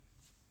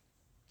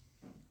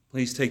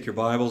Please take your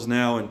Bibles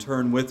now and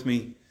turn with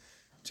me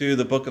to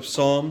the book of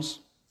Psalms.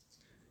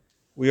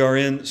 We are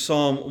in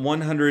Psalm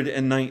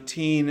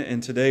 119,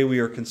 and today we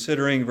are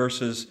considering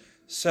verses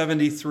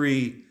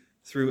 73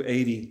 through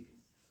 80.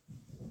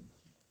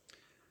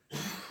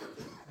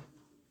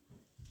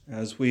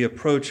 As we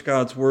approach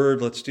God's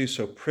Word, let's do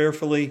so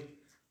prayerfully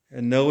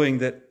and knowing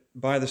that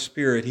by the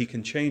Spirit He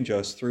can change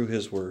us through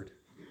His Word.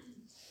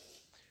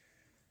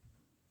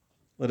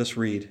 Let us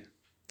read.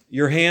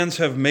 Your hands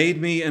have made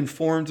me and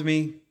formed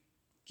me.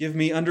 Give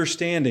me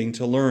understanding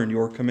to learn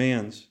your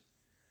commands.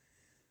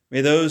 May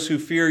those who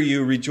fear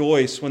you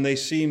rejoice when they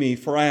see me,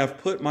 for I have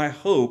put my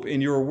hope in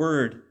your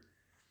word.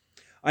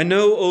 I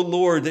know, O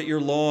Lord, that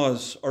your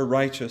laws are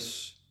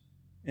righteous,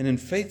 and in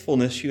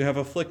faithfulness you have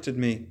afflicted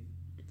me.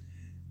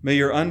 May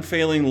your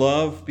unfailing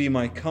love be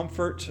my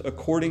comfort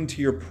according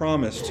to your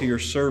promise to your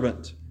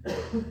servant.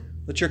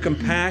 Let your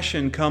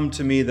compassion come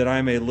to me that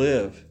I may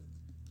live,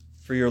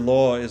 for your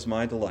law is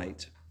my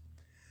delight.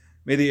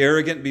 May the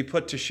arrogant be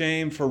put to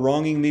shame for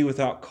wronging me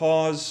without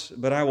cause,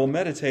 but I will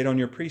meditate on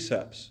your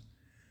precepts.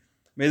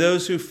 May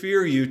those who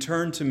fear you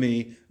turn to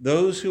me,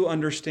 those who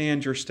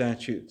understand your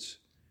statutes.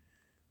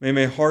 May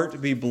my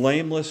heart be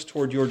blameless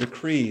toward your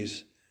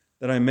decrees,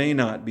 that I may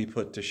not be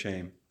put to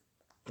shame.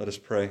 Let us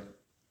pray.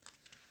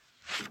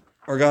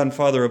 Our God and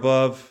Father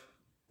above,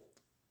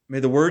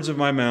 may the words of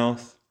my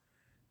mouth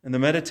and the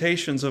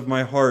meditations of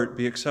my heart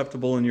be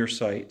acceptable in your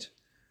sight,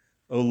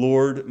 O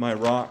Lord, my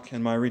rock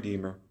and my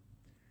redeemer.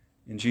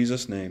 In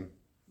Jesus' name,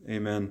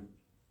 amen.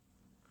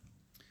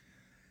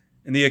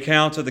 In the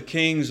account of the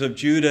kings of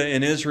Judah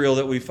and Israel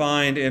that we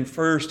find in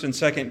 1st and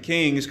 2nd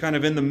Kings, kind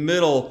of in the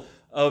middle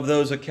of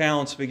those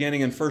accounts,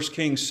 beginning in 1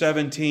 Kings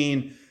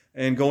 17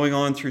 and going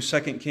on through 2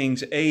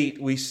 Kings 8,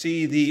 we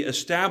see the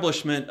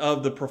establishment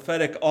of the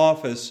prophetic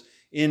office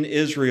in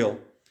Israel.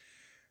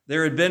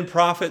 There had been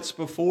prophets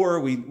before.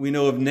 We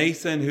know of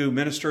Nathan, who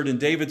ministered in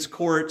David's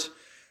court,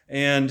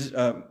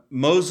 and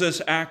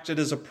Moses acted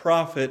as a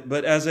prophet,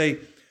 but as a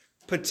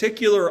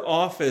particular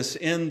office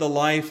in the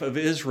life of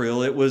Israel,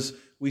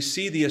 we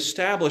see the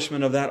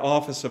establishment of that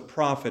office of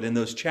prophet in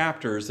those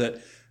chapters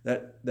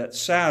that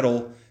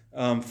saddle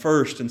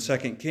 1st and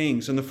 2nd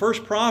Kings. And the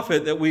first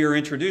prophet that we are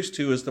introduced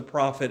to is the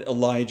prophet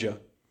Elijah.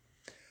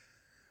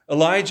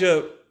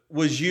 Elijah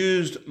was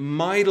used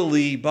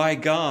mightily by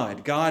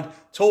God. God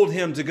told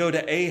him to go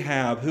to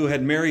Ahab, who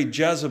had married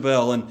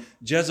Jezebel, and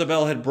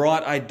Jezebel had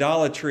brought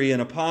idolatry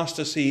and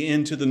apostasy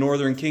into the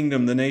northern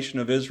kingdom, the nation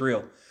of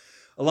Israel.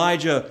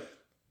 Elijah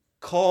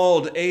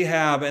called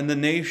Ahab and the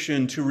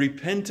nation to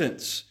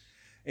repentance,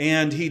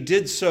 and he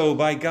did so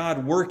by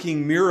God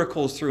working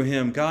miracles through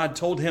him. God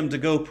told him to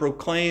go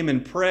proclaim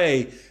and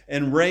pray,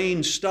 and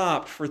rain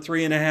stopped for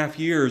 3.5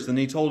 years. And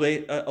he told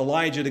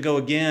Elijah to go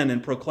again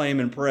and proclaim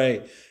and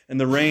pray, and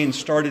the rain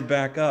started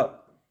back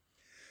up.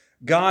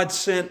 God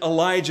sent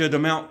Elijah to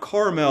Mount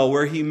Carmel,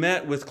 where he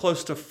met with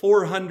close to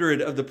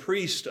 400 of the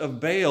priests of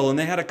Baal, and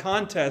they had a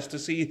contest to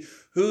see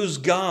whose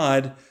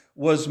God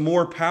was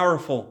more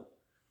powerful.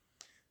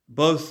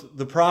 Both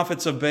the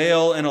prophets of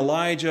Baal and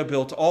Elijah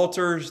built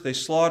altars. They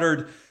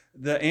slaughtered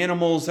the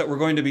animals that were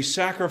going to be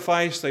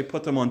sacrificed. They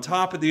put them on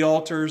top of the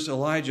altars.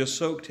 Elijah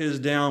soaked his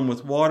down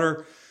with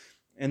water.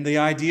 And the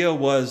idea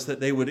was that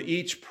they would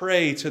each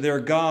pray to their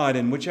God,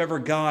 and whichever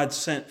God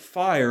sent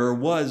fire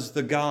was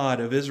the God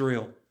of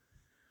Israel.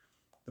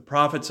 The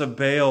prophets of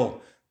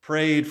Baal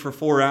prayed for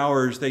 4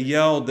 hours. They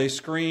yelled, they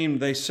screamed,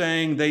 they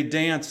sang, they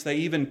danced. They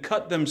even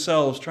cut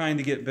themselves trying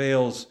to get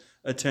Baal's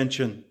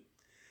attention.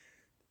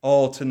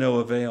 All to no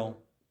avail.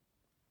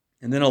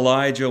 And then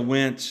Elijah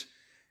went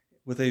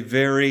with a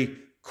very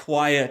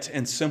quiet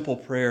and simple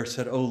prayer,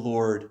 said, O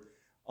Lord,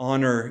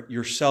 honor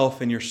yourself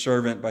and your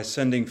servant by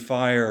sending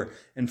fire.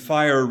 And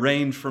fire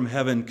rained from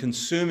heaven,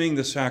 consuming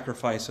the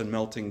sacrifice and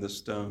melting the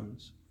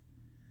stones.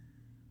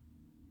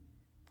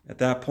 At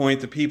that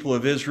point, the people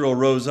of Israel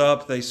rose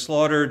up. They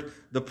slaughtered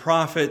the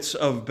prophets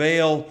of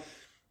Baal,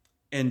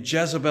 and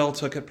Jezebel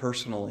took it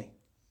personally.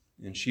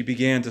 And she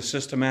began to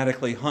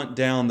systematically hunt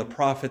down the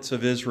prophets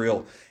of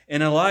Israel.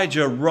 And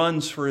Elijah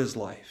runs for his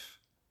life.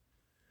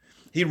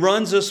 He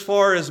runs as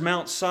far as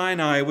Mount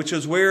Sinai, which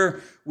is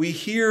where we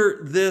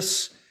hear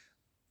this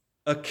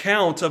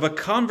account of a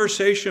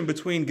conversation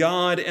between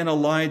God and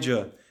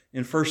Elijah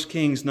in 1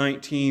 Kings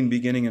 19,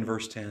 beginning in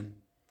verse 10.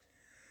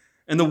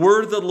 And the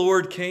word of the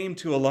Lord came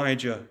to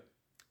Elijah.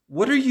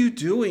 What are you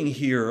doing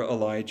here,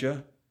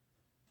 Elijah?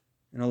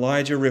 And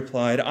Elijah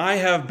replied, I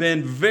have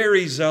been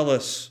very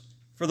zealous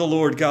for the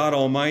Lord God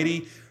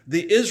Almighty.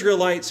 The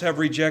Israelites have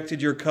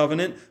rejected your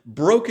covenant,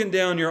 broken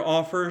down your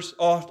altars,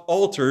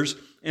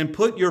 and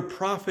put your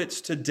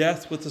prophets to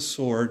death with the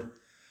sword.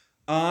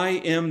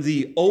 I am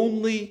the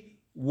only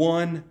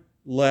one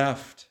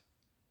left.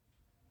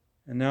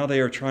 And now they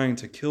are trying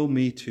to kill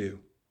me too.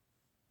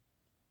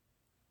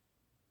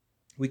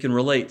 We can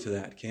relate to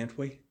that, can't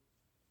we?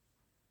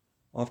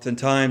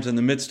 Oftentimes in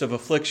the midst of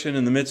affliction,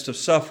 in the midst of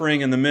suffering,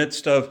 in the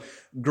midst of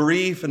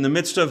grief, in the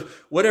midst of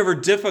whatever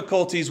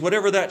difficulties,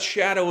 whatever that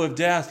shadow of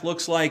death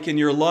looks like in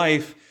your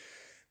life,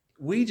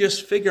 we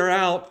just figure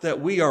out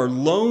that we are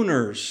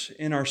loners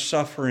in our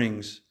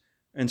sufferings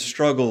and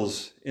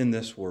struggles in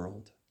this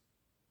world.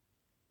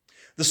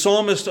 The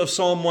psalmist of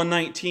Psalm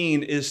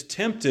 119 is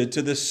tempted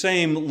to the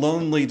same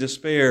lonely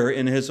despair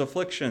in his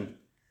affliction.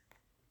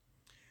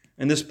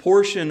 And this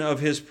portion of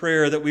his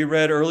prayer that we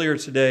read earlier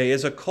today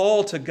is a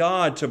call to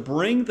God to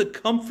bring the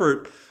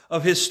comfort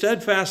of his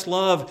steadfast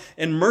love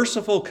and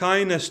merciful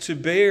kindness to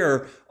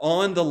bear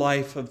on the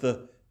life of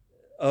the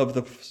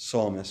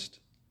psalmist.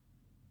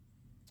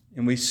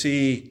 And we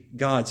see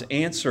God's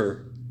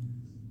answer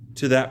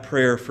to that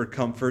prayer for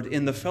comfort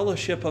in the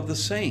fellowship of the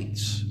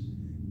saints,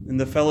 in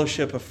the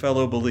fellowship of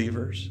fellow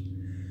believers.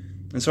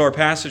 And so our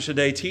passage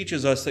today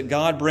teaches us that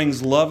God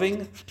brings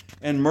loving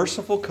and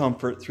merciful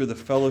comfort through the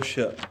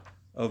fellowship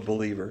of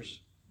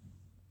believers.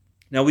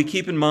 Now we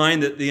keep in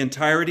mind that the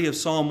entirety of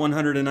Psalm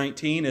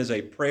 119 is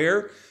a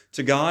prayer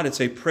to God. It's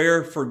a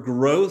prayer for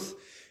growth.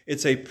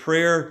 It's a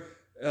prayer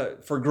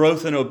for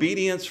growth in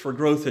obedience, for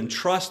growth in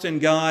trust in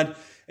God.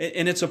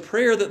 And it's a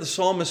prayer that the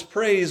psalmist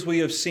prays, we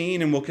have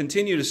seen and will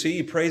continue to see.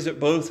 He prays it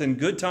both in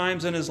good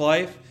times in his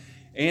life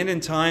and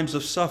in times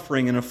of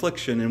suffering and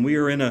affliction. And we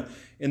are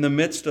in the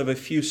midst of a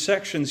few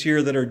sections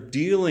here that are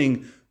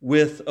dealing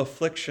with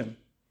affliction.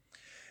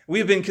 We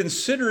have been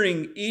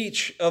considering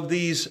each of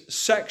these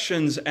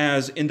sections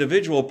as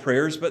individual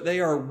prayers, but they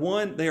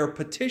are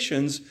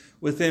petitions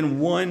within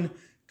one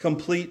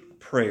complete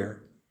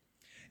prayer.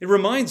 It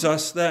reminds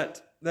us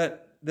that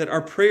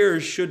our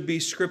prayers should be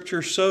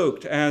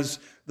Scripture-soaked. As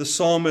the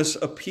psalmist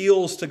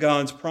appeals to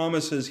God's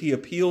promises, he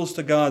appeals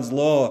to God's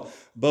law,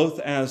 both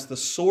as the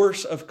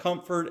source of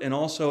comfort and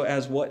also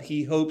as what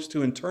he hopes to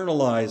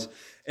internalize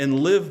and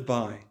live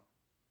by.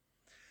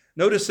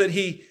 Notice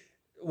that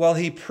while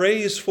he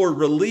prays for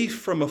relief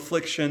from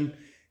affliction,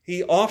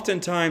 he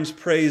oftentimes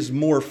prays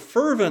more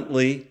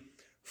fervently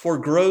for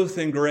growth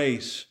in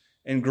grace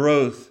and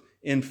growth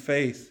in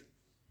faith.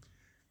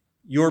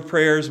 Your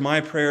prayers, my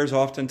prayers,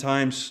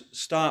 oftentimes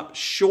stop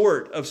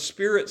short of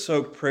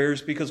Spirit-soaked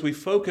prayers because we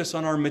focus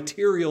on our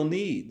material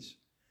needs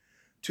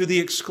to the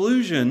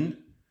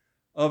exclusion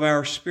of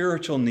our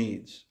spiritual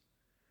needs.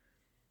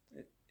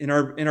 In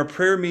our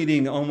prayer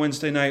meeting on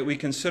Wednesday night, we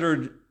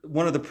considered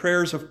one of the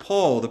prayers of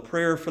Paul, the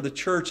prayer for the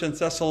church in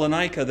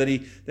Thessalonica that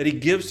he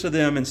gives to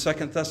them in 2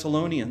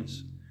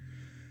 Thessalonians.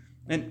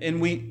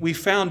 And we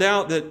found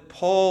out that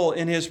Paul,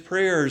 in his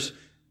prayers,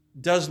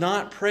 does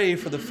not pray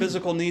for the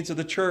physical needs of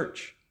the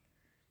church.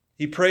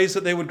 He prays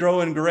that they would grow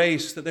in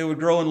grace, that they would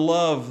grow in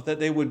love, that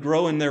they would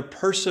grow in their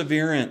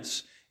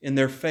perseverance, in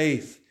their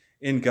faith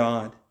in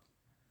God.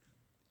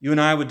 You and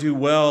I would do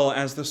well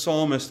as the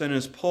psalmist and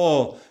as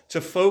Paul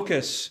to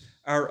focus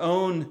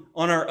on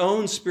our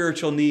own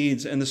spiritual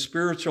needs and the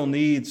spiritual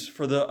needs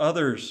for the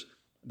others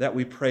that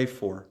we pray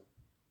for.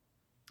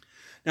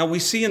 Now we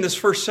see in this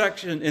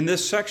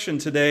section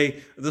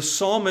today, the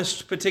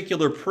psalmist's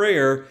particular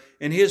prayer,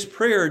 and his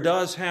prayer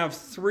does have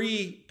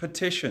three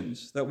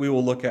petitions that we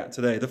will look at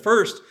today. The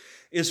first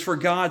is for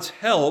God's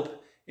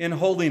help in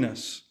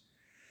holiness.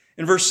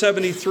 In verse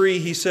 73,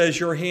 he says,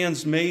 "Your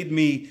hands made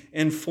me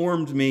and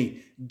formed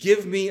me.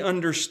 Give me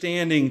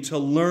understanding to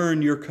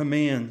learn your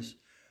commands."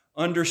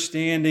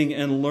 Understanding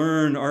and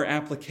learn are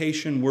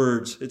application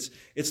words.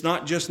 It's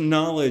not just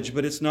knowledge,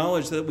 but it's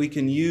knowledge that we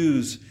can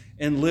use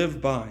and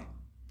live by.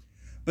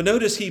 But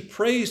notice he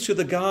prays to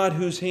the God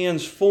whose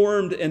hands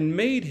formed and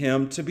made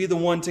him to be the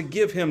one to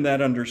give him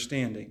that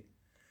understanding.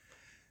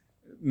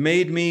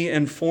 Made me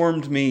and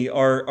formed me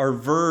are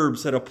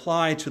verbs that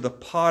apply to the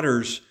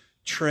potter's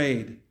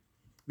trade.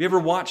 Have you ever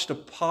watched a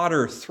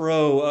potter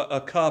throw a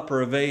cup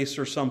or a vase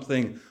or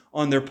something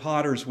on their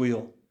potter's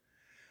wheel?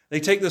 They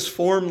take this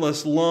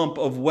formless lump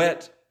of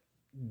wet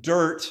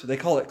dirt. They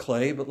call it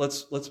clay, but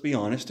let's be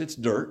honest, it's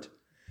dirt.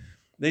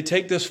 They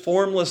take this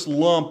formless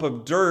lump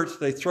of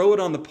dirt, they throw it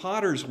on the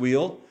potter's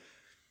wheel,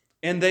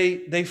 and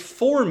they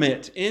form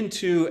it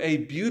into a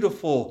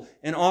beautiful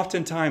and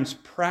oftentimes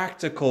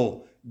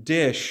practical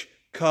dish,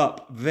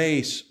 cup,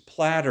 vase,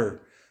 platter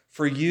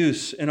for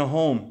use in a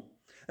home.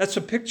 That's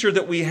a picture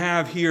that we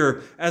have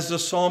here as the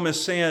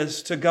psalmist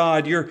says to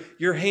God,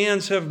 your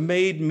hands have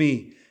made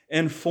me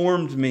and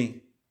formed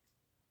me.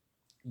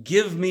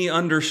 Give me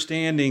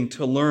understanding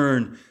to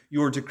learn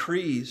your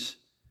decrees.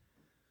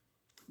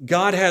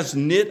 God has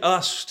knit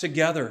us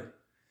together.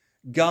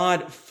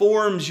 God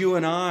forms you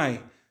and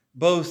I,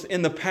 both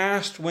in the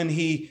past when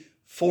he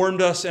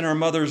formed us in our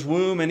mother's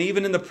womb, and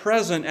even in the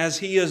present as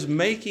he is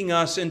making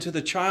us into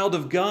the child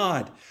of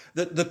God,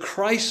 the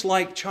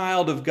Christ-like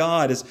child of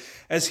God,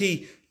 as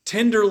he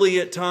tenderly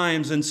at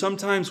times and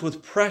sometimes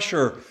with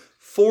pressure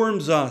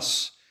forms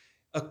us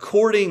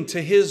according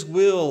to his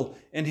will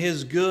and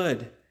his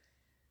good.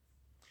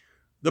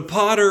 The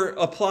potter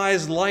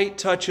applies light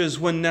touches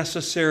when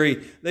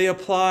necessary. They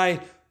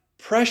apply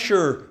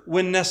pressure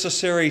when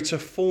necessary to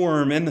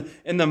form.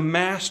 And the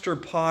master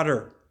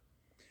potter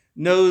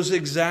knows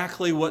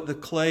exactly what the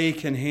clay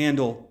can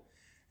handle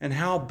and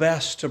how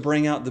best to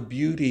bring out the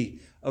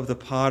beauty of the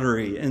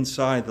pottery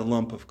inside the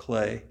lump of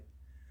clay.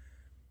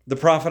 The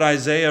prophet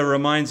Isaiah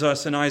reminds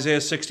us in Isaiah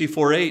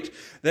 64:8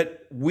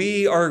 that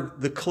we are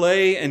the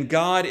clay and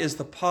God is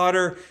the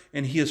potter,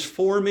 and He is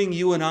forming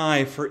you and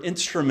I for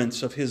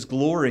instruments of His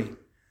glory.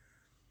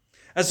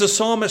 As the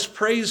psalmist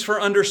prays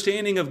for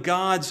understanding of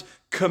God's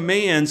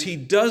commands, he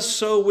does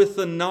so with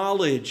the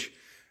knowledge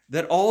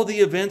that all the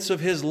events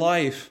of his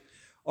life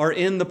are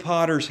in the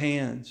potter's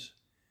hands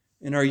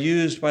and are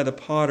used by the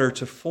potter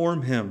to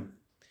form him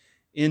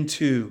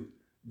into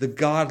the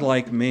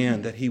godlike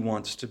man that he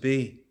wants to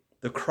be,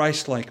 the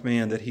Christ-like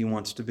man that he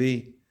wants to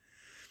be.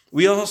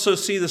 We also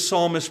see the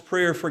psalmist's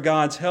prayer for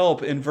God's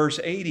help in verse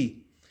 80.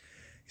 He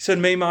said,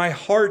 "May my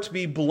heart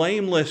be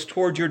blameless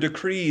toward your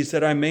decrees,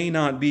 that I may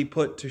not be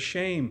put to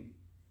shame."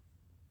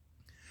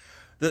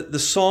 The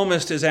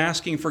psalmist is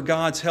asking for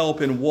God's help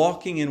in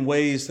walking in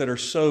ways that are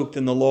soaked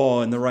in the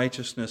law and the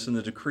righteousness and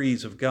the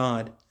decrees of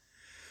God.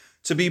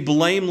 To be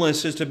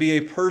blameless is to be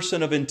a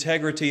person of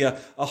integrity, a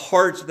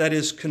heart that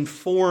is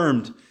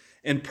conformed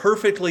and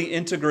perfectly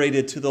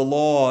integrated to the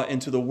law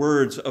and to the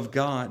words of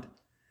God.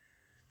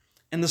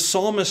 And the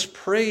psalmist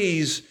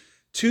prays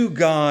to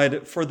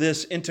God for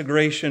this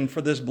integration,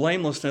 for this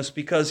blamelessness,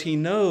 because he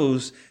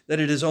knows that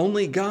it is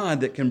only God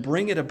that can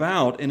bring it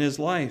about in his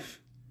life.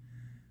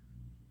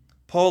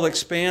 Paul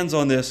expands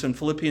on this in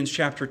Philippians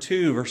chapter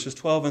 2, verses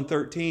 12 and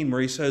 13,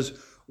 where he says,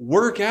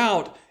 "Work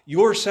out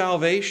your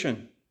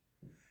salvation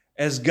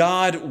as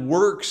God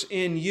works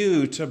in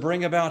you to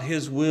bring about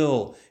His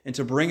will and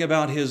to bring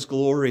about His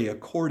glory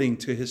according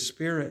to His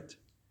Spirit."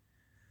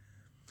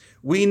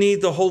 We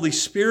need the Holy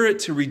Spirit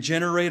to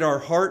regenerate our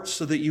hearts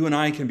so that you and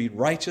I can be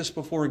righteous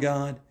before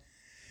God.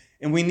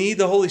 And we need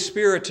the Holy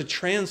Spirit to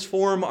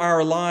transform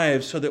our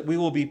lives so that we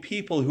will be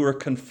people who are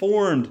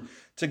conformed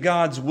to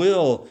God's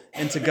will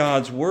and to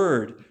God's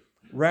word,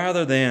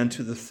 rather than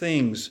to the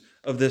things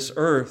of this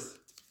earth.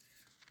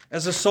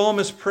 As the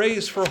psalmist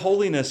prays for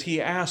holiness, he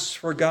asks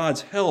for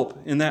God's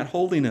help in that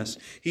holiness.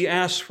 He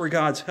asks for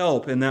God's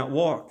help in that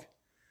walk.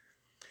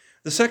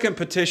 The second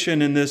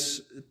petition in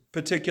this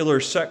particular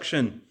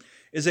section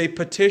is a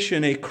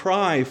petition, a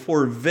cry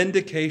for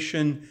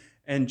vindication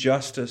and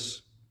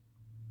justice.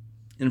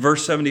 In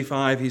verse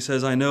 75, he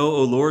says, "I know,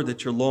 O Lord,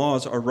 that your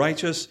laws are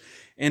righteous,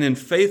 and in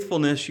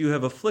faithfulness you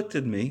have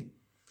afflicted me."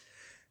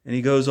 And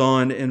he goes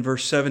on in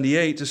verse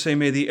 78 to say,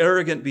 "May the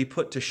arrogant be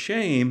put to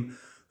shame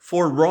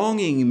for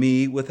wronging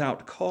me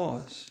without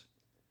cause."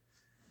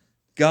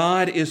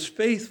 God is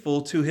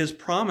faithful to His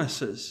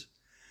promises,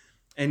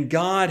 and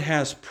God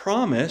has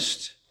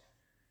promised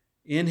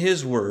in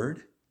His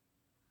word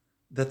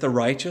that the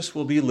righteous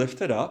will be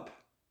lifted up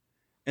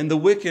and the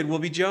wicked will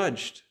be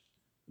judged.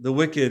 The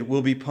wicked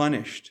will be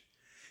punished.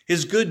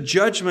 His good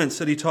judgments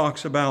that he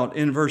talks about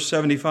in verse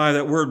 75,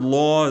 that word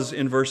laws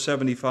in verse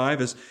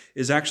 75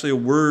 is actually a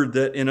word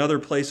that in other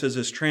places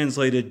is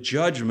translated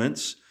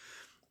judgments.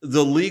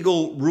 The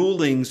legal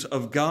rulings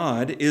of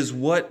God is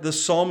what the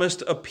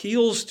psalmist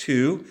appeals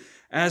to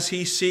as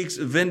he seeks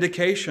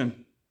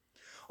vindication.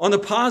 On the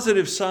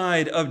positive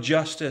side of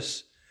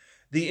justice,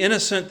 the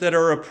innocent that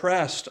are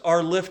oppressed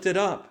are lifted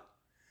up.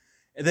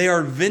 They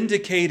are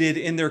vindicated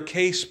in their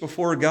case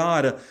before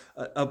God.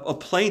 A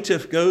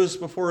plaintiff goes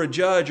before a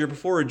judge or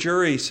before a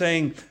jury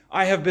saying,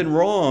 "I have been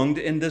wronged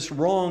and this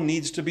wrong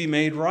needs to be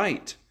made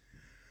right."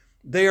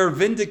 They are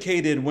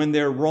vindicated when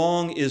their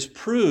wrong is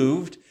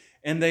proved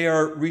and they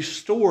are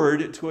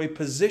restored to a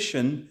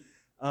position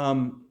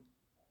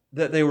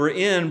that they were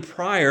in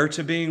prior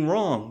to being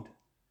wronged.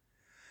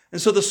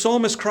 And so the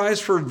psalmist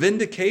cries for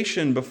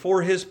vindication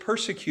before his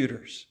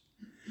persecutors.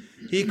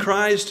 He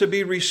cries to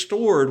be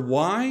restored.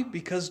 Why?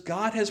 Because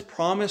God has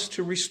promised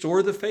to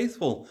restore the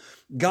faithful.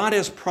 God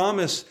has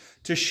promised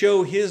to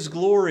show His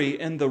glory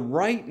and the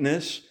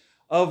rightness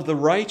of the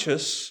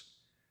righteous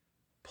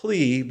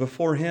plea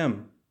before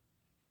Him.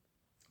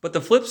 But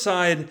the flip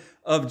side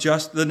of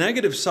the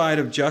negative side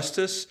of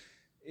justice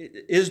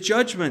is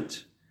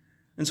judgment.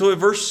 And so in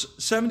verse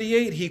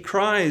 78, he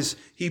prays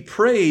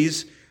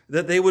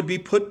that they would be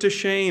put to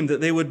shame,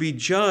 that they would be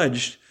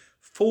judged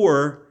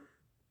for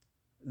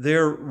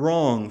their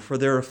wrong, for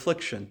their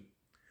affliction.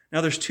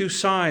 Now there's two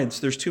sides,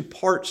 there's two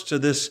parts to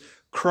this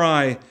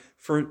cry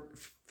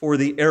for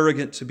the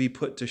arrogant to be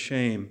put to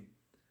shame.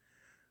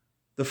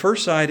 The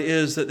first side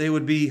is that they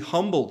would be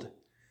humbled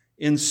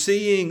in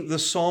seeing the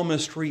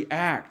psalmist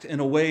react in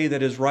a way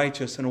that is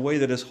righteous, in a way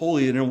that is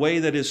holy, in a way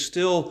that is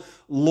still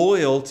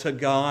loyal to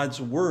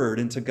God's word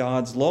and to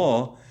God's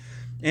law.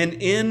 And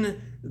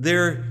in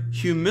their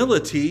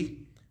humility,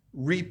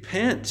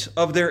 repent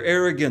of their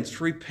arrogance,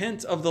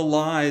 repent of the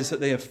lies that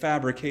they have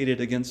fabricated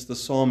against the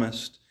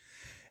psalmist,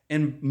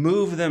 and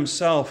move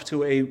themselves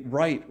to a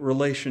right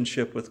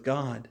relationship with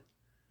God.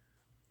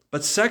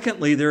 But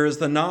secondly, there is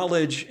the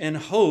knowledge and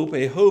hope,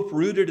 a hope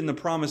rooted in the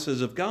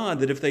promises of God,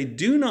 that if they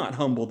do not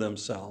humble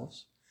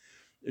themselves,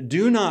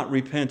 do not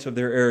repent of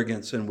their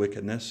arrogance and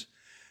wickedness,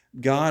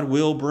 God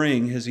will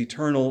bring His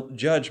eternal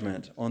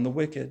judgment on the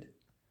wicked.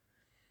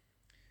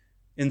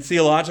 In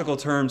theological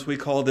terms, we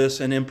call this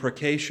an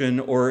imprecation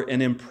or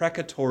an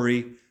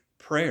imprecatory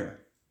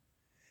prayer.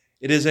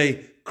 It is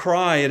a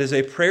cry, it is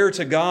a prayer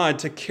to God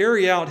to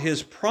carry out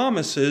his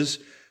promises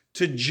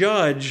to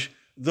judge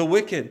the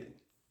wicked.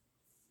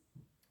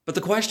 But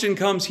the question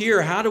comes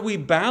here, how do we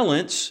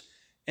balance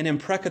an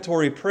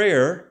imprecatory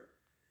prayer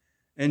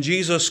and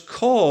Jesus'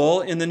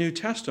 call in the New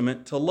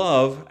Testament to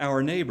love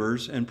our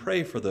neighbors and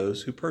pray for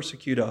those who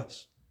persecute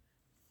us?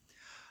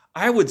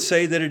 I would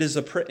say that it is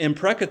an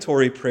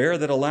imprecatory prayer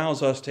that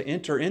allows us to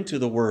enter into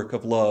the work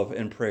of love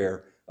and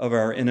prayer of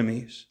our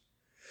enemies.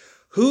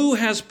 Who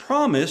has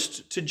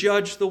promised to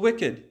judge the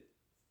wicked?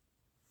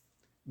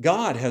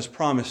 God has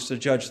promised to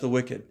judge the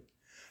wicked.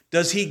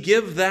 Does he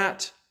give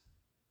that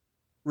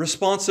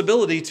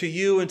responsibility to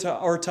you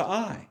or to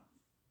I?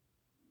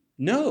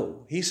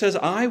 No. He says,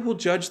 I will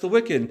judge the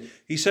wicked.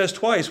 He says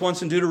twice,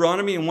 once in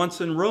Deuteronomy and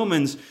once in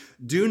Romans,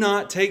 do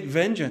not take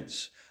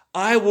vengeance.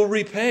 I will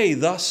repay,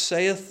 thus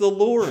saith the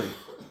Lord.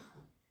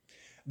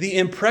 The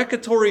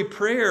imprecatory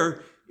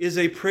prayer is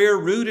a prayer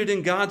rooted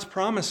in God's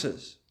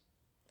promises.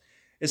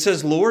 It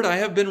says, Lord, I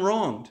have been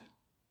wronged.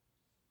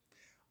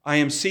 I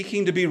am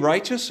seeking to be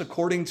righteous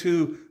according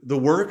to the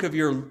work of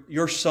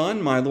your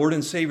Son, my Lord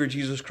and Savior,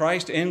 Jesus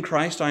Christ. In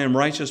Christ, I am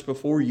righteous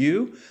before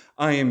you.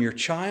 I am your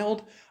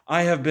child.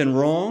 I have been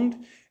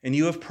wronged, and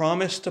you have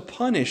promised to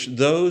punish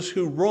those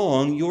who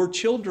wrong your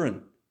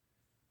children.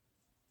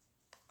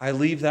 I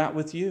leave that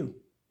with you.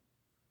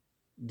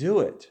 Do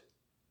it.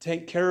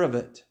 Take care of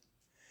it.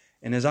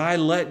 And as I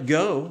let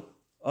go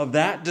of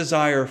that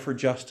desire for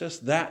justice,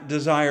 that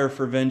desire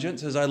for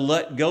vengeance, as I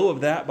let go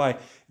of that by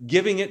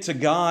giving it to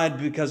God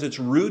because it's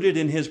rooted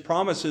in his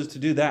promises to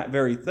do that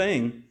very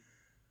thing,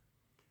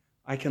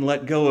 I can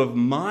let go of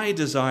my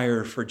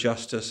desire for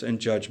justice and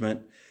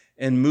judgment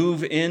and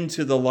move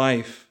into the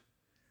life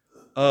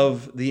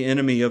of the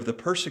enemy, of the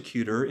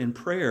persecutor, in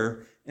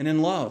prayer and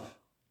in love.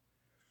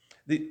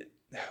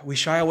 We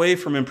shy away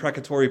from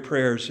imprecatory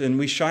prayers, and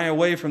we shy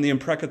away from the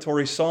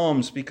imprecatory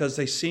psalms because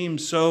they seem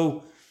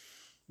so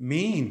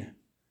mean,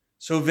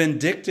 so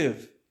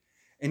vindictive,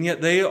 and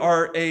yet they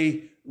are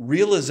a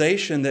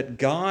realization that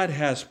God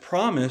has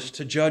promised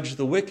to judge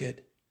the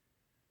wicked.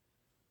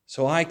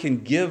 So I can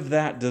give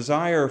that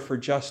desire for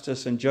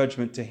justice and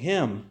judgment to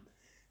him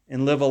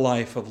and live a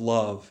life of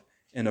love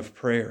and of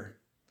prayer,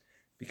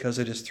 because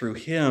it is through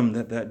him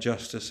that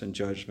justice and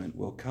judgment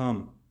will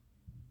come.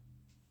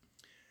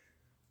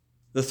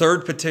 The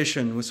third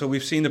petition, so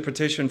we've seen the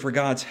petition for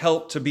God's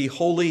help to be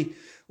holy.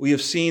 We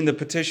have seen the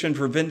petition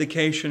for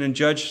vindication and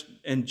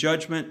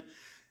judgment.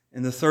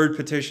 And the third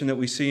petition that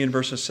we see in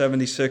verses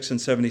 76 and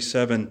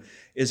 77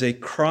 is a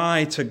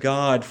cry to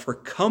God for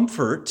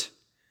comfort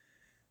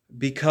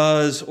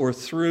because or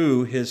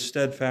through his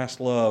steadfast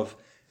love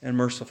and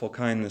merciful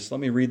kindness. Let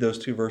me read those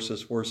two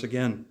verses for us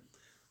again.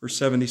 Verse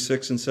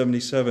 76 and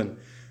 77.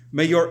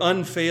 May your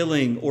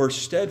unfailing or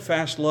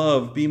steadfast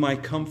love be my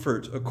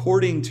comfort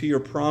according to your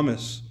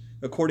promise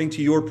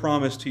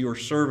to your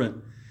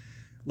servant.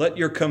 Let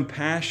your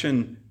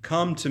compassion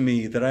come to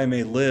me that I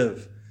may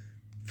live,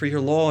 for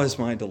your law is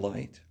my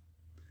delight.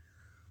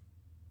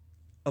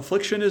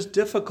 Affliction is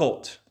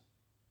difficult.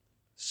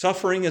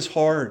 Suffering is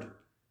hard.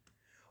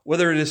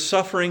 Whether it is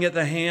suffering at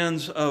the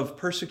hands of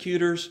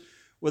persecutors,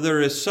 whether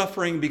it is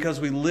suffering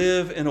because we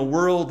live in a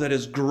world that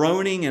is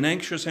groaning in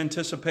anxious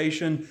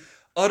anticipation,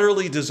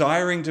 utterly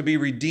desiring to be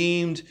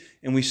redeemed,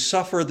 and we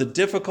suffer the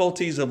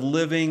difficulties of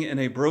living in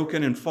a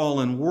broken and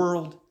fallen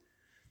world.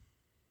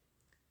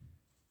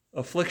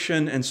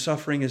 Affliction and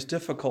suffering is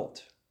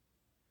difficult.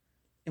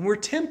 And we're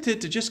tempted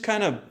to just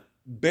kind of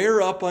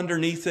bear up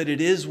underneath it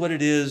is what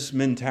it is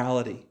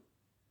mentality.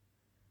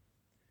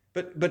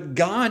 But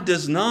God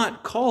does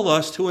not call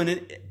us to an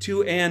it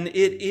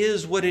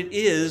is what it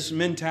is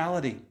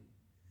mentality.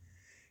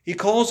 He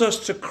calls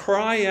us to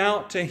cry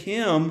out to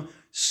him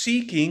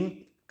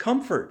seeking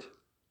comfort.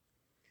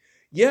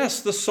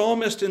 Yes, the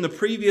psalmist in the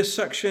previous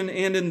section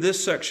and in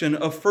this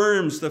section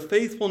affirms the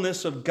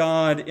faithfulness of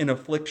God in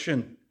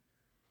affliction.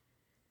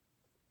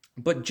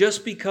 But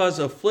just because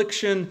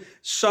affliction,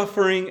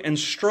 suffering, and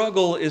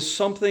struggle is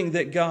something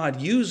that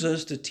God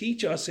uses to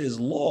teach us his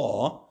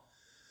law,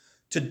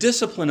 to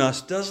discipline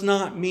us, does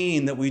not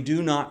mean that we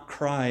do not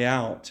cry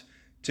out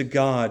to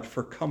God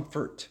for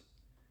comfort.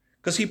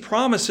 Because he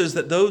promises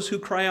that those who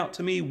cry out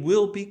to me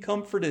will be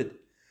comforted.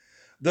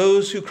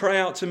 Those who cry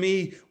out to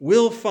me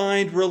will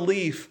find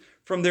relief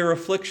from their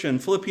affliction.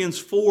 Philippians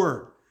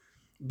 4,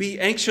 be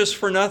anxious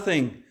for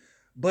nothing,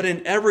 but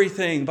in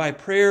everything by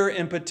prayer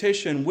and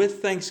petition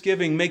with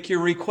thanksgiving, make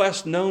your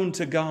request known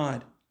to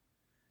God.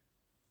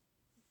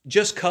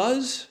 Just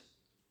 'cause?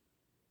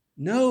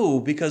 No,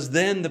 because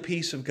then the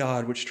peace of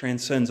God, which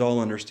transcends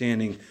all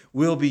understanding,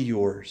 will be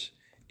yours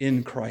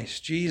in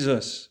Christ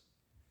Jesus.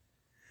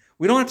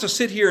 We don't have to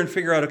sit here and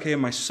figure out, okay,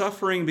 am I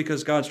suffering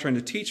because God's trying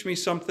to teach me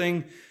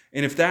something?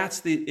 And if that's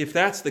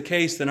the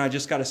case, then I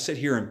just got to sit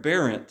here and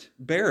bear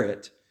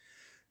it.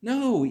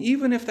 No,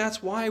 even if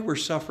that's why we're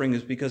suffering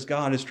is because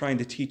God is trying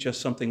to teach us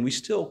something, we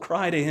still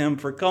cry to him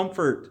for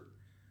comfort.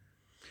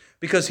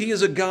 Because he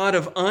is a God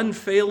of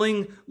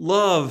unfailing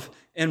love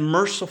and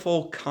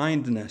merciful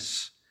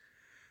kindness.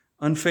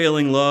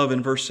 Unfailing love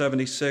in verse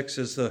 76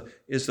 is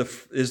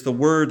the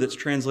word that's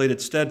translated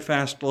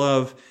steadfast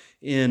love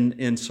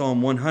in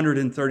Psalm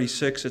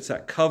 136. It's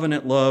that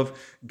covenant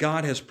love.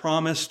 God has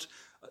promised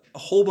a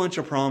whole bunch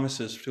of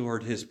promises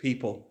toward his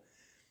people.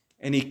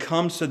 And he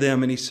comes to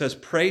them and he says,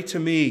 pray to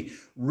me,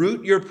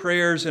 root your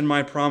prayers in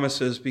my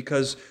promises,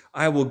 because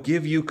I will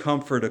give you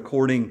comfort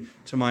according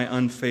to my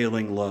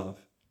unfailing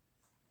love.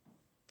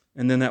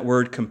 And then that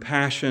word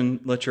compassion,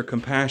 let your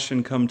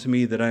compassion come to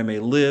me that I may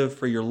live,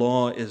 for your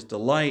law is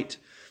delight.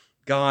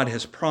 God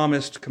has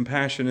promised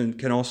compassion, and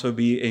can also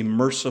be a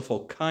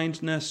merciful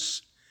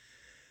kindness.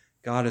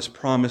 God has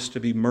promised to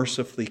be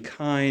mercifully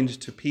kind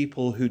to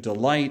people who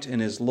delight in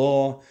his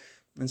law.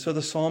 And so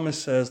the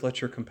psalmist says, let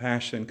your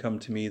compassion come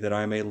to me that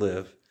I may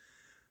live,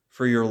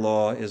 for your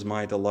law is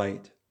my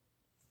delight.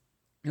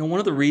 You know, one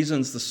of the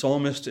reasons the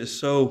psalmist is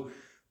so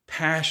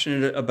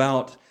passionate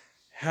about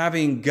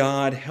having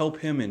God help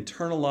him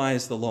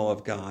internalize the law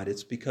of God,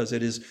 it's because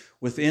it is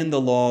within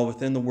the law,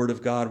 within the Word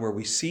of God, where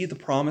we see the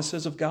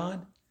promises of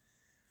God.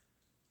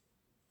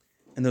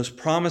 And those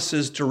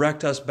promises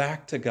direct us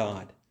back to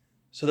God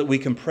so that we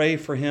can pray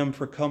for him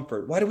for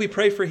comfort. Why do we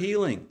pray for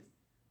healing?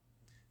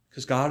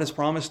 Because God has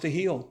promised to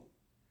heal.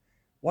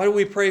 Why do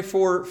we pray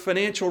for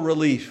financial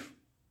relief?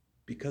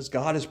 Because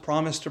God has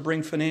promised to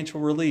bring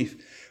financial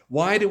relief.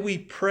 Why do we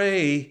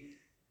pray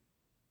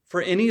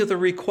for any of the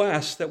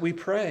requests that we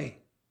pray?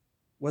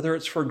 Whether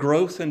it's for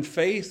growth in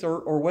faith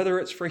or whether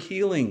it's for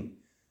healing.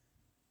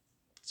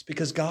 It's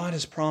because God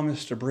has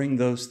promised to bring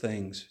those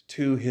things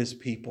to his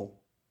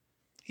people.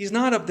 He's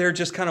not up there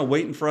just kind of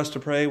waiting for us to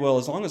pray, well,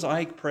 as long as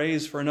Ike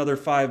prays for another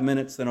 5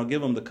 minutes, then I'll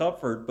give him the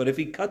comfort. But if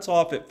he cuts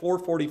off at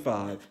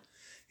 4:45,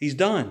 he's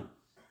done.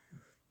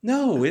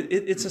 No,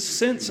 it's a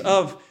sense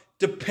of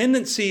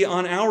dependency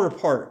on our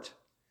part.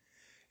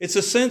 It's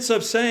a sense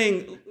of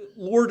saying,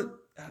 Lord,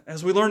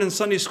 as we learned in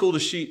Sunday school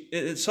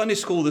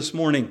this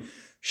morning,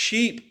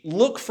 sheep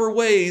look for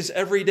ways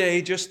every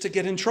day just to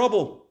get in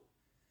trouble.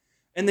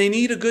 And they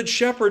need a good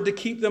shepherd to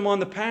keep them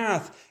on the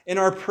path. And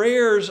our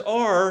prayers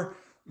are,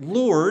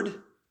 Lord,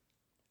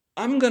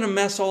 I'm going to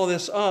mess all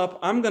this up.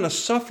 I'm going to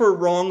suffer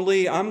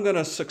wrongly. I'm going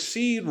to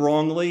succeed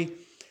wrongly.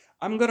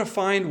 I'm going to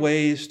find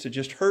ways to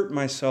just hurt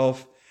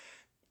myself.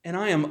 And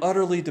I am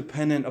utterly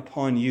dependent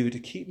upon you to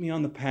keep me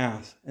on the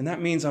path. And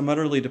that means I'm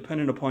utterly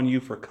dependent upon you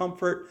for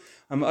comfort.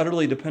 I'm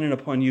utterly dependent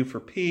upon you for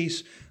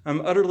peace.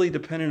 I'm utterly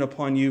dependent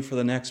upon you for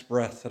the next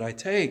breath that I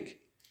take.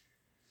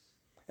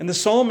 And the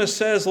psalmist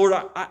says, Lord,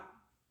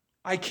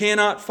 I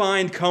cannot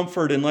find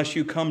comfort unless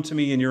you come to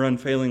me in your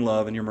unfailing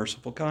love and your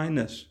merciful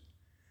kindness.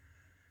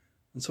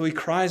 And so he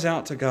cries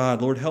out to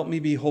God, Lord, help me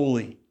be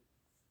holy.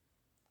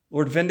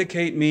 Lord,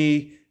 vindicate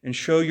me and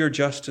show your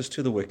justice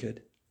to the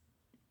wicked.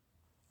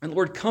 And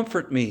Lord,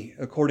 comfort me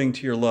according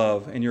to your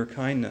love and your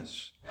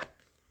kindness.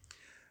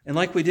 And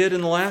like we did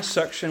in the last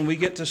section, we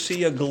get to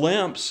see a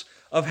glimpse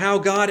of how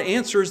God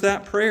answers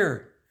that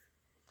prayer.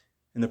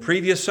 In the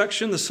previous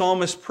section, the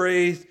psalmist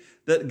prayed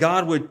that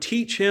God would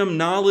teach him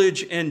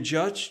knowledge and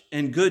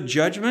good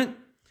judgment.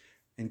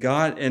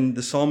 And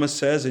the psalmist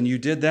says, and you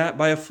did that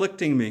by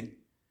afflicting me.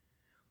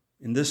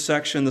 In this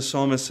section, the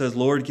psalmist says,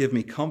 Lord, give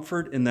me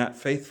comfort in that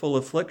faithful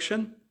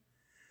affliction.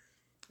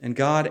 And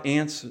God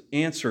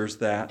answers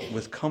that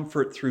with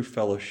comfort through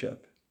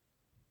fellowship.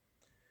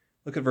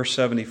 Look at verse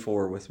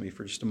 74 with me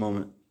for just a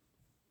moment.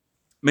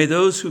 May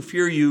those who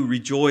fear you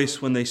rejoice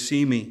when they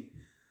see me,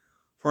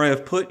 for I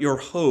have put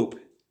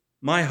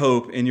my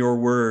hope in your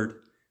word.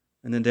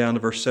 And then down to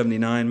verse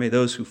 79, may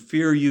those who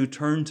fear you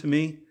turn to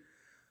me,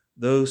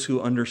 those who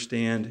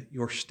understand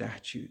your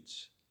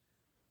statutes.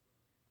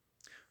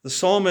 The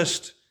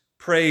psalmist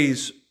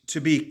prays to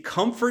be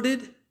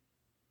comforted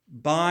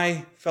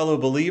by fellow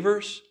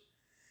believers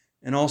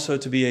and also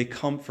to be a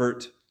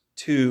comfort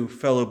to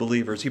fellow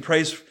believers. He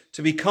prays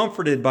to be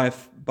comforted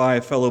by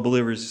fellow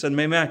believers. He said,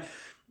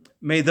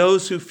 may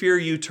those who fear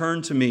you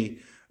turn to me,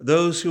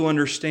 those who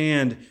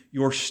understand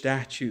your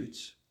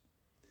statutes.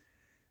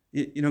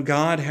 You know,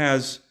 God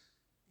has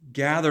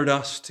gathered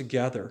us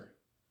together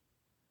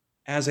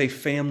as a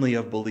family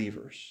of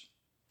believers.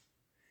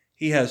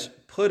 He has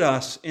put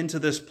us into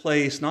this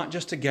place, not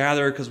just to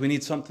gather because we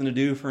need something to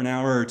do for an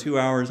hour or 2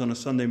 hours on a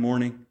Sunday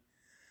morning,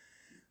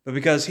 but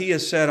because he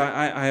has said,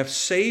 I have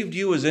saved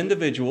you as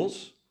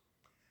individuals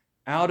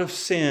out of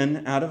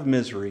sin, out of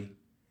misery,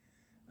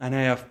 and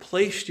I have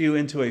placed you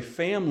into a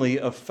family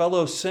of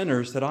fellow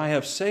sinners that I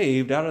have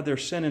saved out of their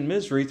sin and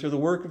misery through the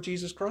work of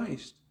Jesus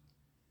Christ.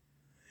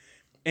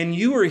 And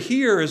you are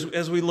here,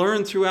 as we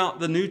learn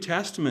throughout the New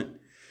Testament,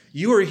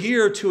 you are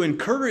here to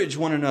encourage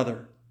one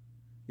another.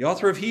 The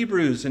author of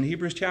Hebrews in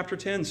Hebrews chapter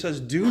 10 says,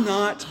 do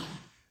not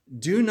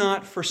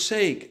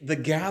forsake the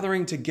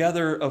gathering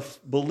together of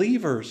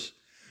believers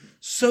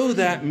so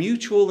that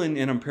mutual, and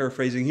I'm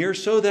paraphrasing here,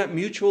 so that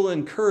mutual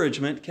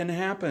encouragement can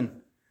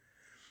happen.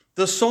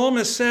 The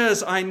psalmist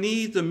says, I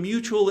need the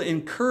mutual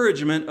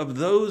encouragement of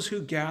those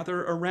who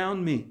gather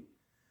around me.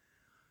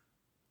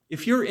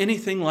 If you're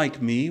anything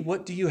like me,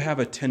 what do you have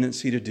a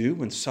tendency to do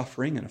when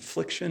suffering and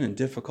affliction and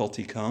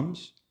difficulty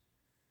comes?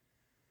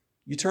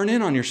 You turn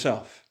in on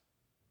yourself.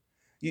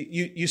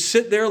 You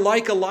sit there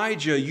like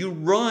Elijah. You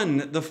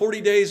run the 40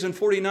 days and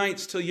 40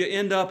 nights till you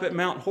end up at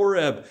Mount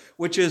Horeb,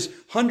 which is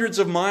hundreds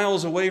of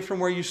miles away from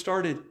where you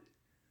started.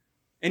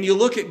 And you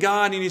look at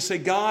God and you say,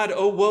 God,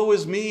 oh, woe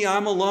is me,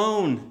 I'm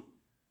alone.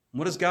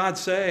 What does God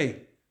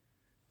say?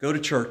 Go to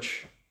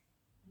church.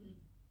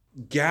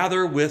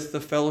 Gather with the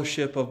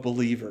fellowship of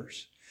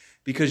believers,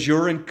 because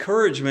your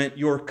encouragement,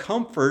 your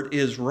comfort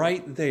is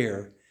right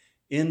there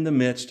in the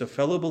midst of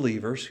fellow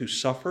believers who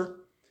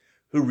suffer,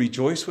 who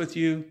rejoice with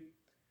you,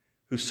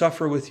 who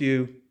suffer with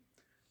you,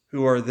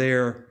 who are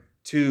there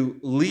to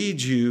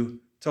lead you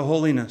to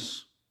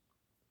holiness.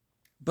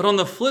 But on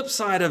the flip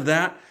side of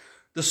that,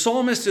 the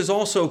psalmist is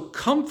also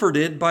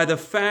comforted by the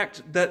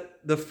fact that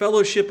the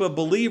fellowship of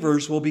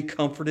believers will be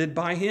comforted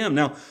by him.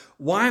 Now,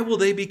 why will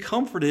they be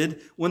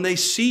comforted when they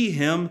see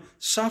him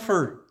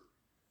suffer?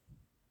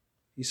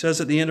 He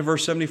says at the end of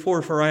verse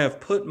 74, "For I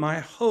have put my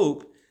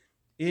hope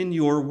in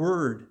your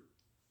word."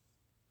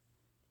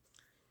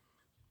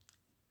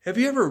 Have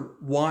you ever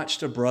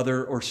watched a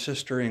brother or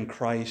sister in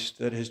Christ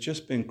that has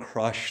just been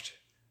crushed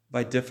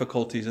by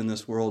difficulties in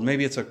this world?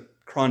 Maybe it's a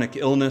chronic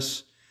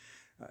illness.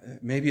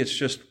 Maybe it's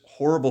just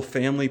horrible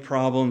family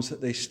problems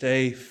that they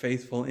stay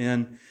faithful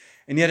in.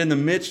 And yet in the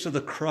midst of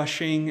the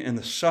crushing and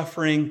the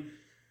suffering,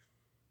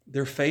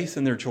 their faith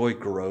and their joy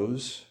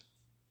grows.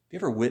 Have you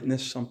ever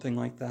witnessed something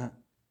like that?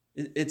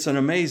 It's an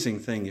amazing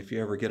thing if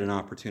you ever get an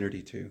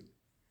opportunity to.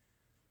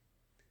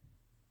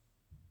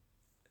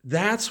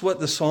 That's what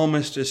the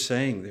psalmist is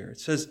saying there. It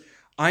says,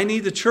 I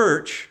need the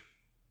church,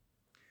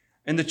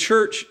 and the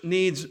church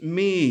needs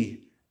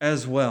me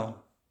as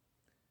well,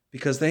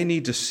 because they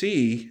need to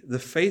see the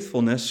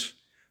faithfulness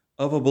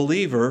of a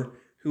believer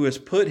who has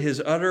put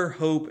his utter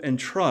hope and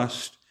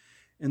trust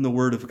in the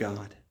Word of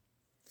God.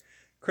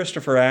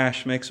 Christopher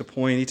Ashe makes a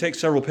point. He takes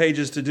several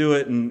pages to do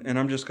it, and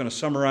I'm just going to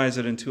summarize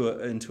it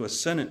into a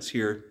sentence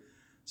here.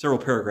 Several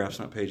paragraphs,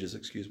 not pages,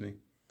 excuse me.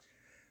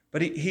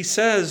 But he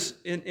says,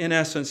 in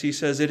essence, he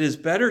says, it is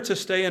better to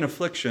stay in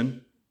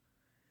affliction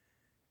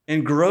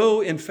and grow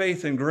in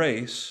faith and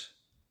grace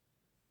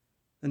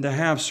than to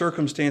have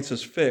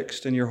circumstances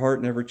fixed and your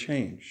heart never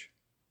change.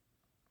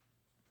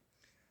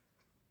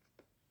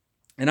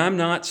 And I'm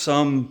not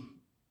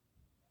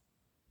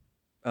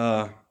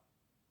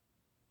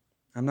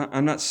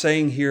I'm not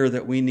saying here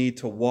that we need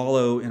to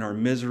wallow in our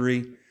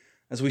misery.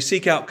 As we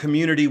seek out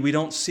community, we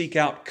don't seek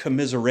out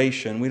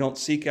commiseration. We don't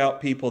seek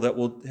out people that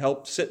will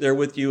help sit there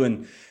with you,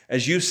 and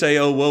as you say,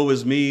 oh, woe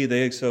is me,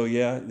 they'll go,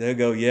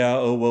 yeah,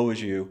 oh, woe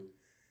is you.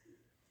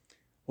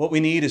 What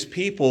we need is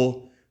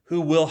people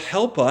who will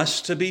help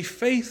us to be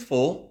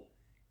faithful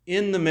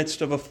in the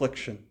midst of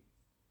affliction.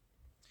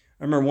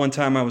 I remember one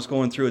time I was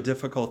going through a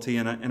difficulty,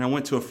 and I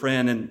went to a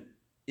friend, and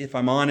if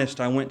I'm honest,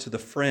 I went to the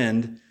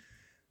friend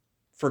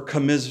for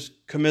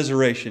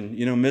commiseration.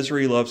 You know,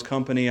 misery loves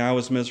company. I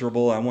was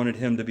miserable. I wanted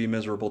him to be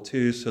miserable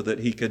too, so that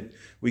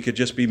we could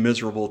just be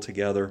miserable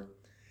together.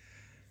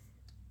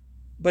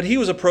 But he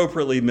was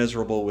appropriately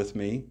miserable with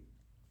me.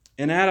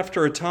 And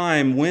after a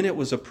time, when it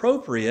was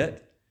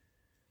appropriate,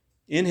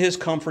 in his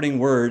comforting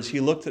words, he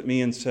looked at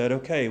me and said,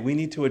 okay, we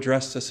need to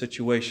address the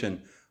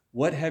situation.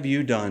 What have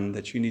you done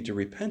that you need to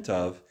repent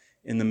of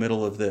in the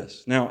middle of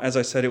this? Now, as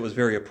I said, it was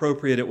very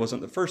appropriate. It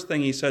wasn't the first thing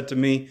he said to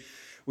me.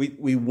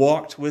 We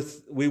walked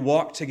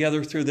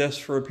together through this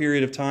for a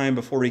period of time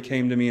before he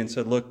came to me and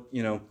said, look,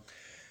 you know,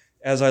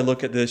 as I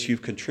look at this,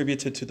 you've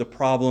contributed to the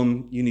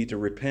problem. You need to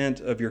repent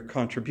of your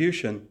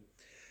contribution.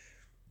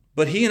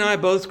 But he and I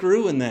both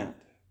grew in that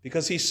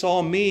because he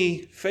saw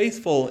me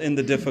faithful in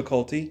the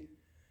difficulty,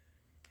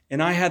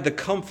 and I had the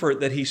comfort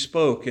that he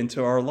spoke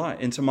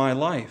into my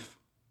life.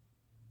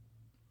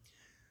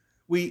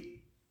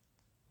 We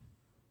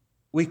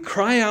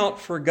cry out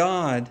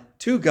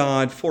to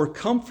God for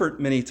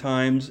comfort many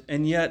times,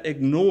 and yet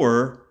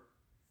ignore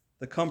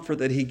the comfort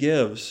that he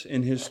gives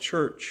in his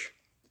church.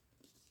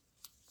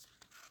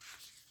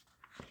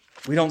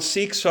 We don't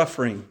seek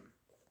suffering.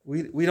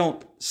 We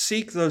don't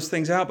seek those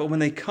things out, but when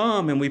they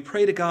come and we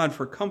pray to God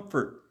for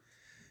comfort,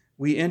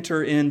 we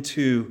enter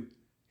into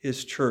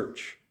his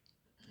church.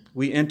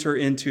 We enter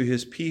into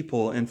his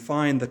people and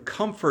find the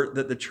comfort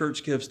that the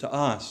church gives to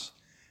us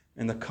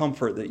and the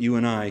comfort that you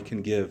and I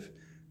can give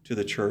to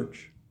the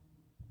church.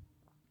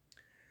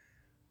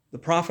 The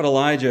prophet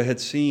Elijah had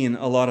seen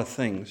a lot of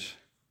things,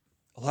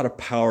 a lot of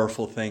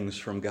powerful things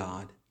from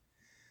God.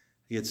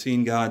 He had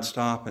seen God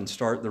stop and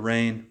start the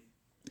rain.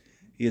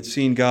 He had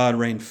seen God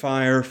rain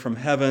fire from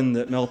heaven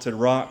that melted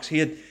rocks. He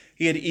had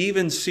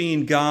even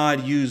seen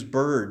God use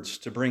birds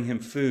to bring him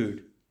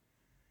food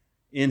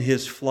in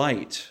his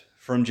flight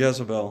from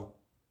Jezebel.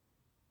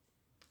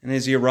 And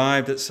as he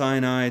arrived at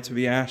Sinai to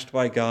be asked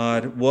by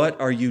God, "What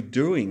are you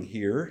doing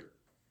here?"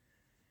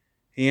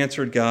 he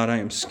answered God, "I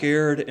am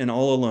scared and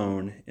all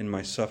alone in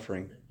my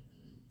suffering."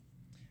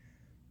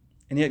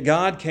 And yet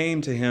God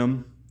came to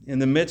him in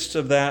the midst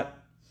of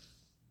that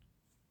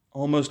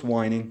almost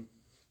whining,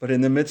 but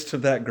in the midst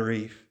of that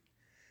grief.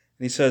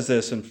 And he says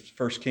this in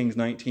 1 Kings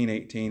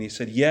 19:18. He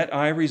said, "Yet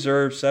I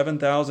reserved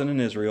 7,000 in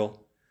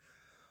Israel,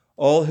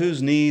 all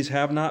whose knees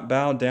have not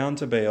bowed down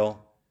to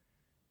Baal,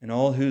 and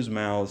all whose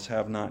mouths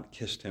have not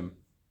kissed him.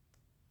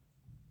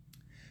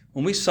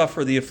 When we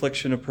suffer the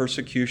affliction of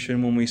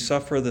persecution, when we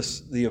suffer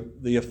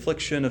the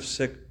affliction of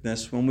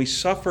sickness, when we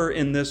suffer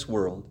in this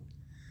world,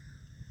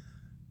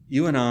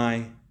 you and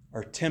I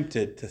are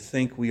tempted to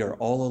think we are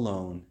all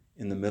alone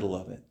in the middle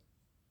of it.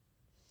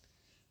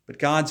 But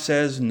God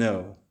says,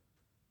 no,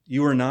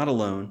 you are not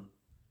alone.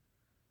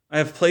 I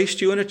have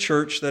placed you in a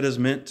church that is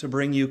meant to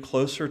bring you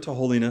closer to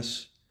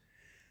holiness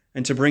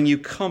and to bring you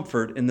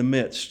comfort in the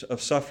midst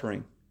of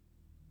suffering.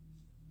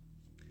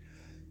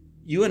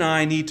 You and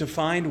I need to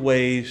find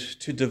ways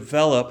to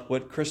develop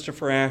what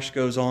Christopher Ash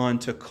goes on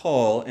to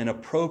call an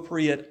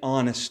appropriate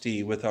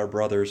honesty with our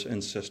brothers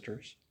and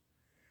sisters.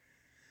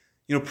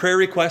 Prayer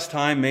request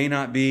time may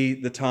not be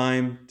the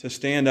time to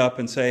stand up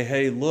and say,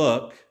 hey,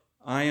 look,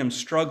 I am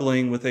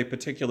struggling with a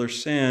particular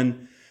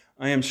sin.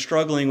 I am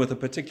struggling with a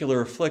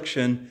particular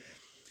affliction,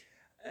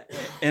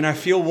 and I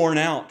feel worn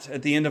out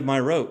at the end of my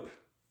rope.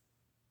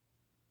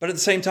 But at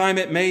the same time,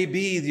 it may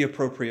be the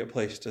appropriate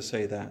place to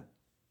say that.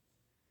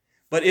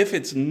 But if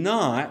it's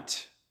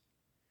not,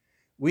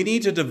 we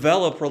need to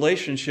develop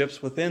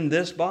relationships within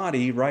this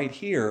body right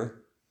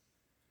here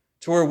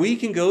to where we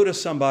can go to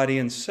somebody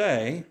and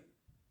say,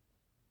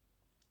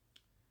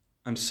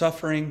 I'm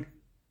suffering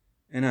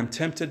and I'm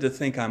tempted to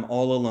think I'm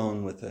all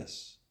alone with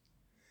this.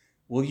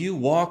 Will you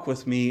walk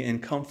with me in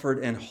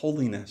comfort and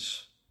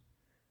holiness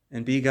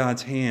and be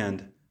God's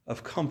hand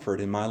of comfort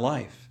in my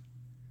life?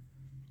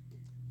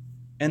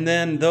 And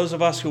then those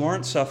of us who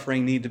aren't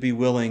suffering need to be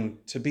willing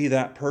to be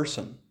that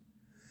person,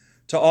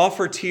 to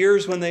offer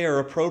tears when they are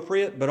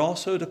appropriate, but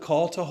also to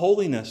call to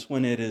holiness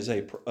when it is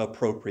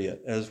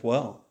appropriate as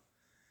well.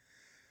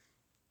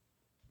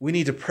 We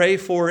need to pray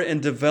for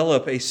and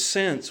develop a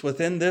sense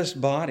within this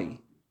body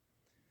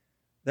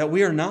that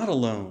we are not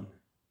alone,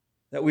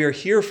 that we are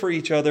here for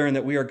each other, and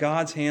that we are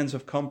God's hands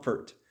of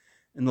comfort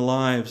in the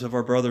lives of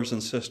our brothers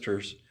and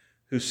sisters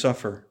who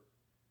suffer.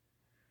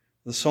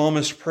 The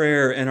psalmist's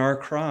prayer and our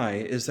cry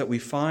is that we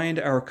find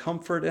our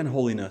comfort and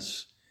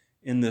holiness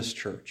in this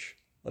church.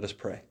 Let us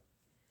pray.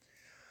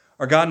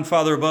 Our God and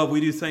Father above, we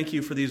do thank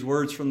you for these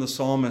words from the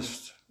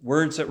psalmist,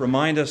 words that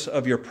remind us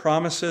of your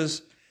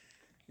promises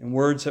and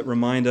words that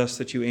remind us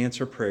that you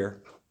answer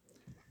prayer.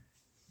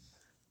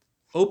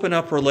 Open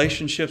up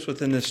relationships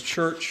within this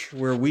church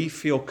where we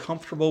feel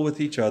comfortable with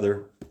each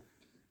other,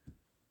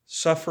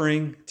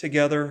 suffering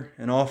together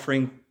and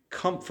offering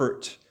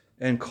comfort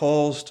and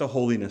calls to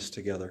holiness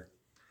together.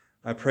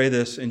 I pray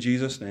this in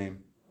Jesus'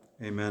 name.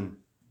 Amen.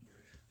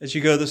 As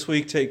you go this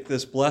week, take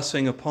this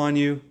blessing upon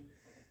you.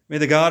 May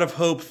the God of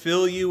hope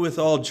fill you with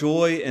all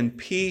joy and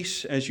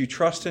peace as you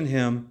trust in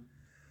him,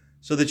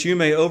 so that you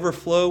may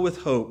overflow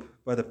with hope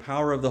by the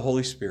power of the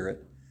Holy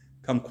Spirit.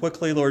 Come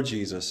quickly, Lord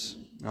Jesus.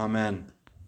 Amen.